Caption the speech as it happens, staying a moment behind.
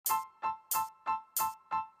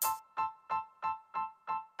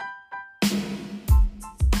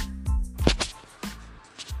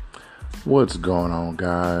What's going on,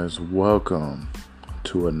 guys? Welcome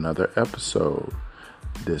to another episode.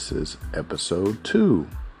 This is episode 2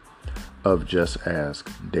 of Just Ask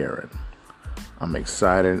Darren. I'm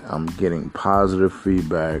excited. I'm getting positive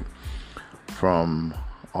feedback from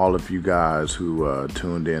all of you guys who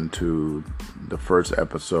tuned into the first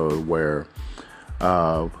episode, where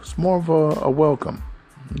it's more of a welcome,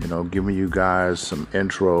 giving you guys some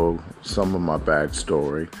intro, some of my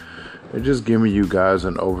backstory, and just giving you guys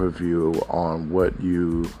an overview on what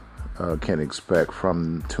you can expect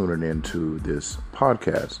from tuning into this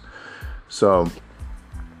podcast. So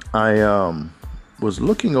I was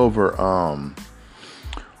looking over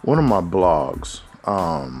one of my blogs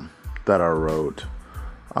that I wrote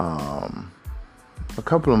a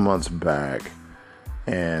couple of months back,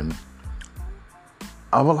 and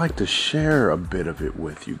I would like to share a bit of it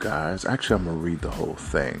with you guys. Actually, I'm going to read the whole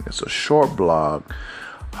thing. It's a short blog.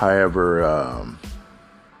 However,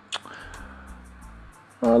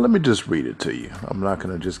 let me just read it to you. I'm not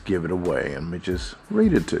going to just give it away. Let me just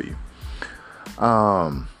read it to you.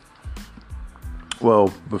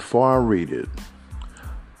 Well, before I read it,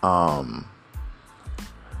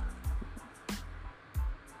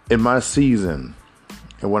 in my season,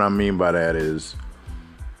 and what I mean by that is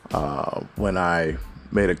when I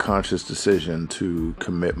made a conscious decision to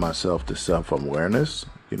commit myself to self-awareness,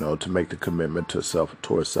 to make the commitment to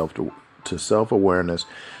self-awareness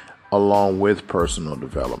along with personal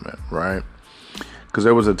development, right? Because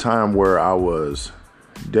there was a time where I was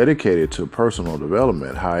dedicated to personal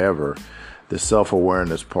development. However, the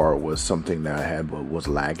self-awareness part was something that I had but was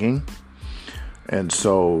lacking. And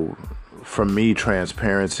so for me,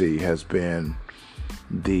 transparency has been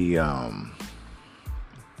the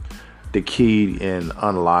key in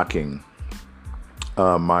unlocking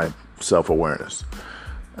my self-awareness.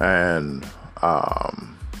 And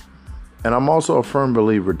I'm also a firm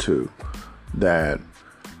believer too that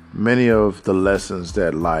many of the lessons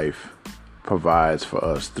that life provides for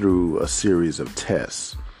us through a series of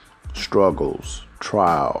tests, struggles,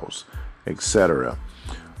 trials, etc.,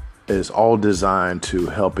 is all designed to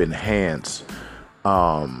help enhance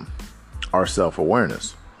our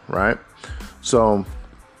self-awareness, right? So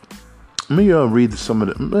let me let me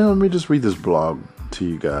just read this blog to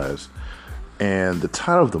you guys. And the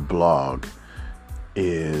title of the blog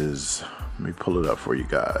is, let me pull it up for you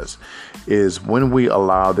guys, is When We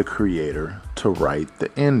Allow the Creator to Write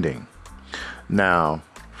the Ending. Now,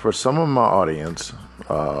 for some of my audience,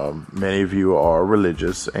 many of you are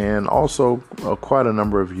religious, and also quite a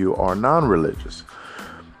number of you are non-religious.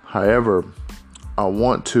 However, I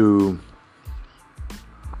want to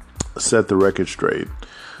set the record straight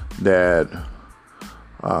that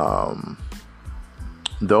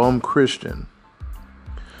though I'm Christian,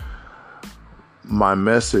 my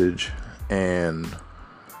message and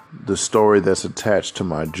the story that's attached to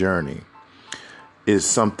my journey is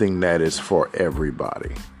something that is for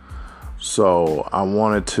everybody. So I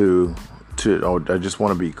wanted I just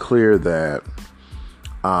want to be clear that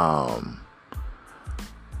I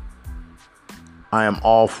am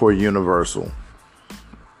all for universal,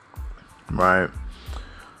 right?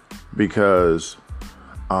 Because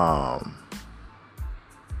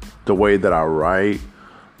the way that I write,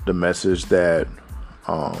 the message that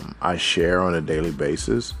I share on a daily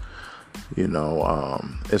basis,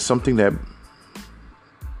 it's something that,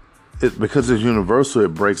 because it's universal,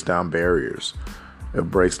 it breaks down barriers.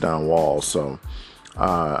 It breaks down walls. So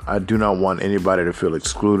I do not want anybody to feel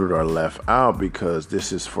excluded or left out, because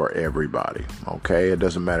this is for everybody, okay? It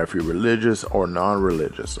doesn't matter if you're religious or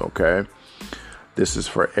non-religious, okay? This is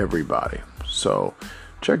for everybody. So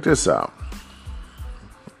check this out.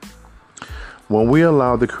 When we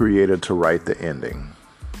allow the Creator to write the ending,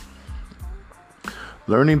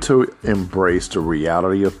 learning to embrace the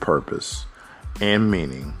reality of purpose and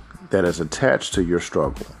meaning that is attached to your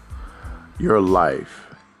struggle. Your life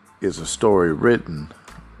is a story written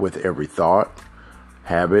with every thought,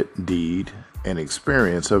 habit, deed, and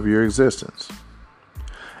experience of your existence.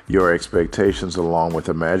 Your expectations, along with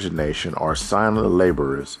imagination, are silent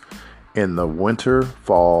laborers in the winter,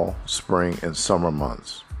 fall, spring, and summer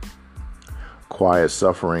months. Quiet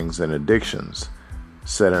sufferings and addictions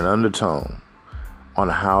set an undertone on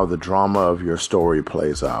how the drama of your story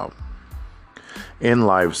plays out. In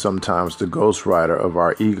life, sometimes the ghostwriter of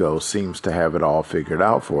our ego seems to have it all figured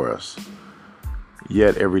out for us.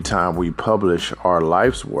 Yet every time we publish our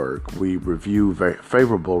life's work, we review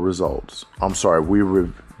favorable results.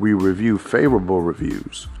 We review favorable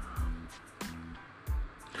reviews.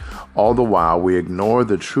 All the while, we ignore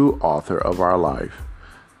the true author of our life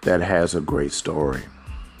that has a great story.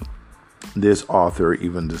 This author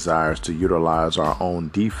even desires to utilize our own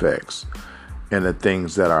defects and the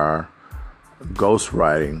things that our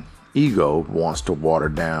ghostwriting ego wants to water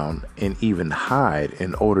down and even hide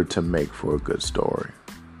in order to make for a good story.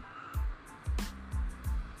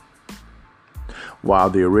 While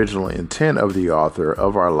the original intent of the author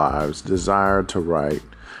of our lives desires to write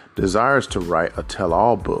a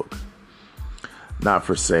tell-all book, not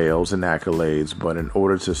for sales and accolades, but in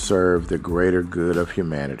order to serve the greater good of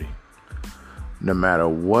humanity. No matter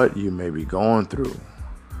what you may be going through,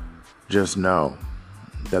 just know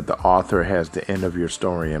that the author has the end of your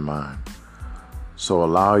story in mind. So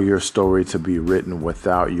allow your story to be written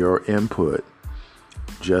without your input,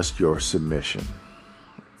 just your submission.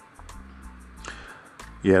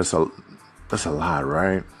 Yeah, that's a lot,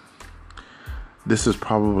 right? This is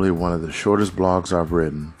probably one of the shortest blogs I've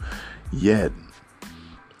written, yet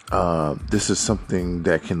this is something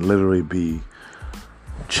that can literally be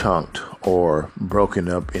chunked or broken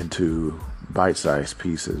up into bite-sized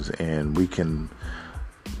pieces, and we can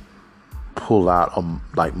pull out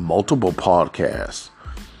like multiple podcasts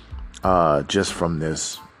just from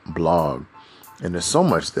this blog. And there's so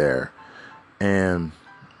much there, and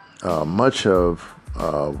much of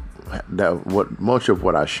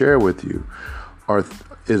what I share with you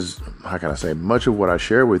much of what I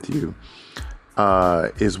share with you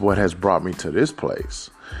is what has brought me to this place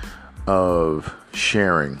of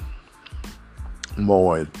sharing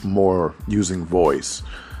more using voice.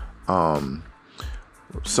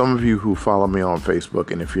 Some of you who follow me on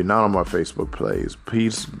Facebook, and if you're not on my Facebook page,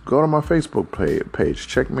 please go to my Facebook page.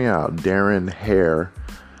 Check me out, Darren Hare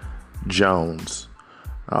Jones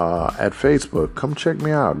at Facebook. Come check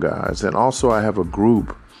me out, guys. And also I have a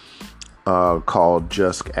group called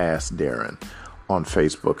Just Ask Darren on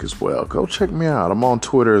Facebook as well. Go check me out. I'm on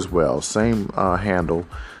Twitter as well. Same handle,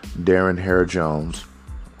 Darren Hare Jones.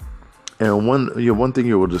 And one thing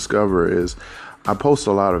you will discover is I post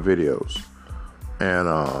a lot of videos,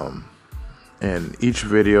 and each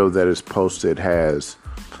video that is posted has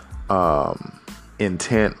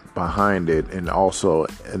intent behind it, and also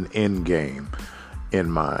an end game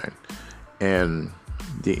in mind. And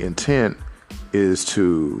the intent is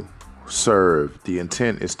to serve. The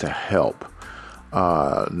intent is to help,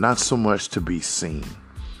 not so much to be seen.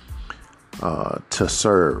 To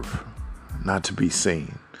serve, not to be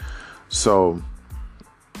seen. So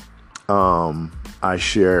I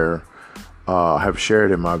have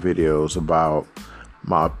shared in my videos about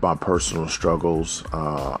my personal struggles.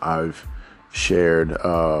 I've shared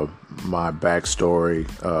my backstory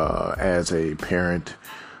as a parent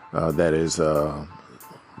that is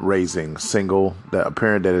raising a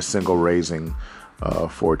parent that is single, raising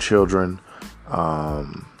 4 children.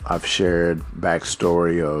 I've shared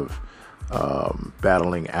backstory of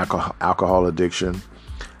battling alcohol addiction.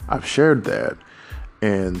 I've shared that,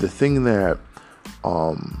 and the thing that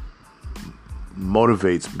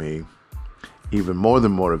motivates me, even more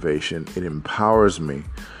than motivation, it empowers me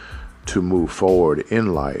to move forward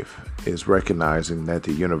in life, is recognizing that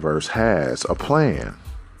the universe has a plan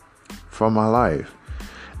for my life,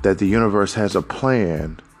 that the universe has a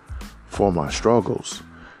plan for my struggles,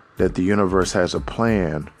 that the universe has a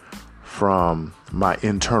plan from my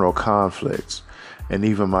internal conflicts and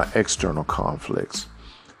even my external conflicts.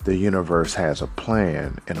 The universe has a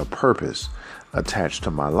plan and a purpose attached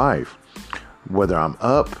to my life, whether I'm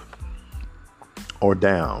up or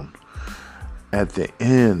down. At the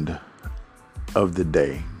end of the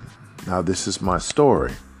day, now this is my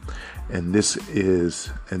story, and this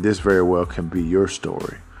very well can be your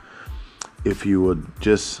story. If you would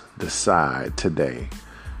just decide today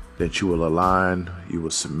that you will align, you will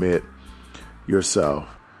submit yourself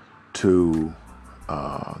to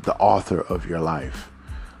the author of your life,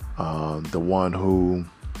 the one who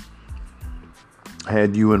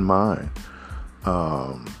had you in mind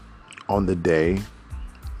on the day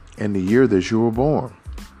and the year that you were born,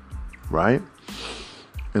 right?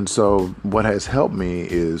 And so what has helped me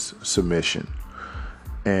is submission.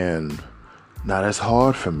 And now that's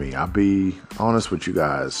hard for me. I'll be honest with you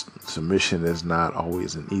guys. Submission is not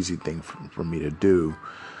always an easy thing for me to do.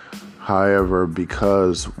 However,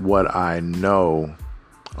 because what I know,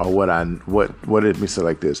 or let me say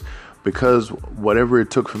like this, because whatever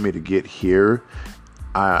it took for me to get here,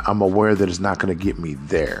 I'm aware that it's not going to get me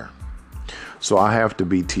there. So I have to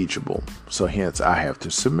be teachable. So hence I have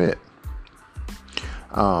to submit.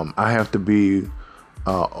 I have to be,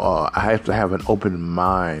 I have to have an open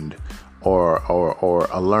mind or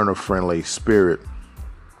a learner-friendly spirit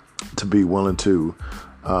to be willing to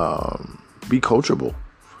be coachable.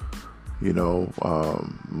 You know,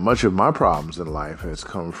 much of my problems in life has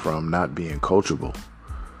come from not being coachable.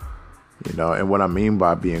 And what I mean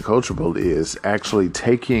by being coachable is actually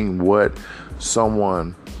taking what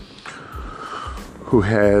someone who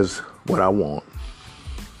has what I want,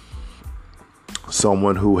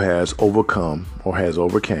 someone who has overcome or has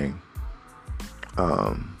overcame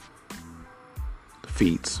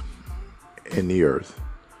feats in the earth,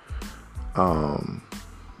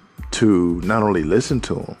 to not only listen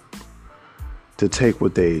to them, to take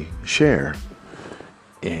what they share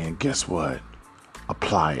and guess what?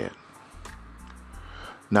 Apply it.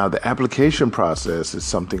 Now, the application process is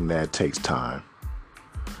something that takes time.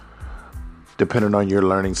 Depending on your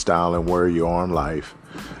learning style and where you are in life,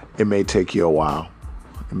 it may take you a while.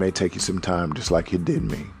 It may take you some time, just like it did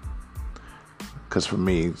me. Because for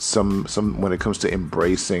me, some when it comes to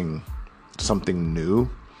embracing something new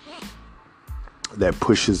that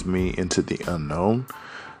pushes me into the unknown,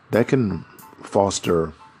 that can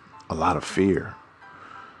foster a lot of fear,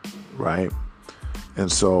 right?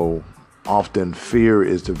 And so often fear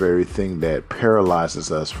is the very thing that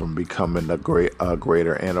paralyzes us from becoming a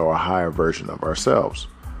greater and or a higher version of ourselves,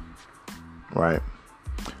 right?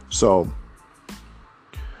 So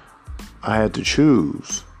I had to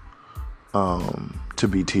choose to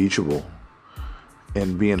be teachable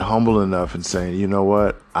and being humble enough and saying, you know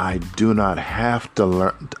what? I do not have to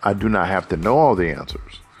learn. I do not have to know all the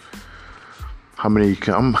answers. How many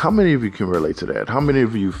of you can relate to that? How many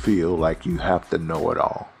of you feel like you have to know it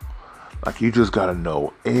all? Like you just got to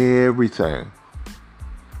know everything.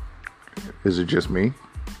 Is it just me?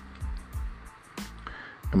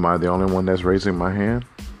 Am I the only one that's raising my hand?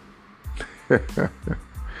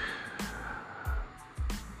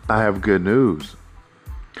 I have good news.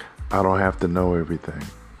 I don't have to know everything.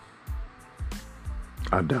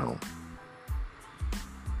 I don't.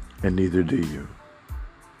 And neither do you.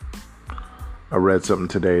 I read something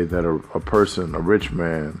today that a rich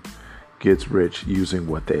man, gets rich using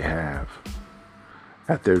what they have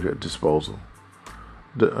at their disposal.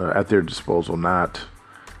 Not,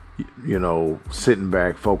 sitting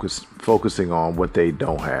back, focusing on what they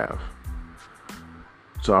don't have.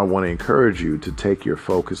 So I want to encourage you to take your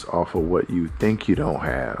focus off of what you think you don't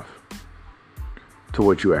have to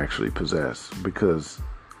what you actually possess, because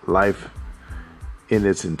life in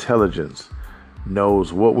its intelligence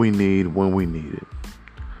knows what we need when we need it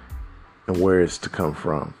and where it's to come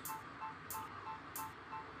from.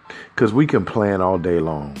 Because we can plan all day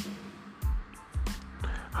long.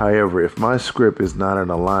 However, if my script is not in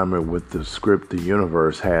alignment with the script the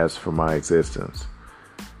universe has for my existence,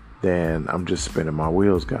 then I'm just spinning my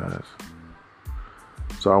wheels, guys.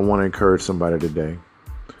 So I want to encourage somebody today.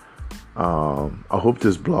 I hope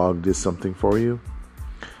this blog did something for you.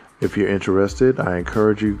 If you're interested, I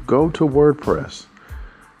encourage you, go to WordPress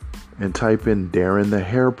and type in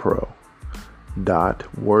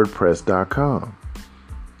DarrenTheHairPro.wordpress.com.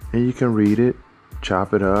 And you can read it,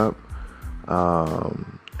 chop it up.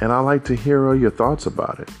 And I like to hear all your thoughts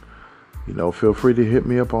about it. Feel free to hit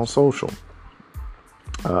me up on social.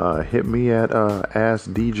 Hit me at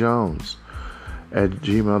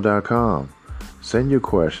askdjones@gmail.com. Send your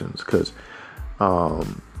questions, because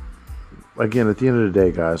again, at the end of the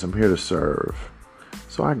day, guys, I'm here to serve.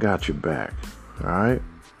 So I got your back. All right.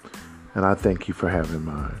 And I thank you for having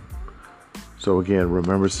mine. So again,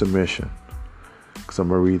 remember submission. Because I'm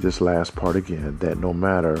going to read this last part again, that no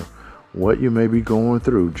matter what you may be going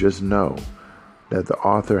through, just know that the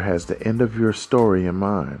author has the end of your story in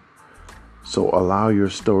mind. So allow your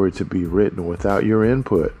story to be written without your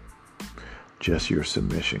input, just your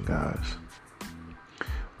submission, guys.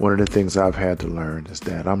 One of the things I've had to learn is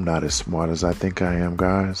that I'm not as smart as I think I am,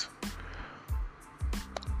 guys.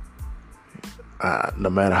 No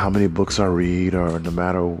matter how many books I read, or no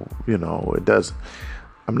matter,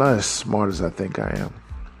 I'm not as smart as I think I am.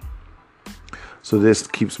 So this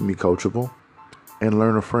keeps me coachable and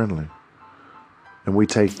learner friendly. And we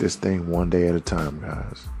take this thing one day at a time,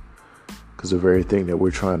 guys. Because the very thing that we're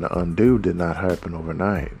trying to undo did not happen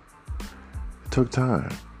overnight. It took time,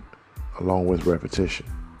 along with repetition.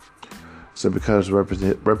 So because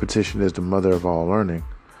repetition is the mother of all learning,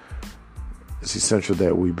 it's essential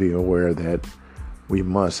that we be aware that we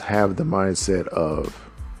must have the mindset of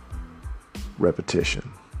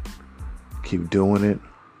repetition. Keep doing it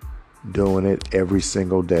every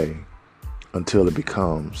single day until it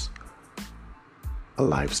becomes a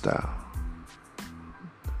lifestyle.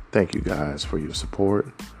 Thank you guys for your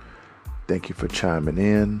support. Thank you for chiming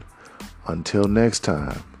in. Until next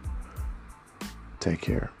time, take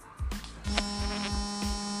care.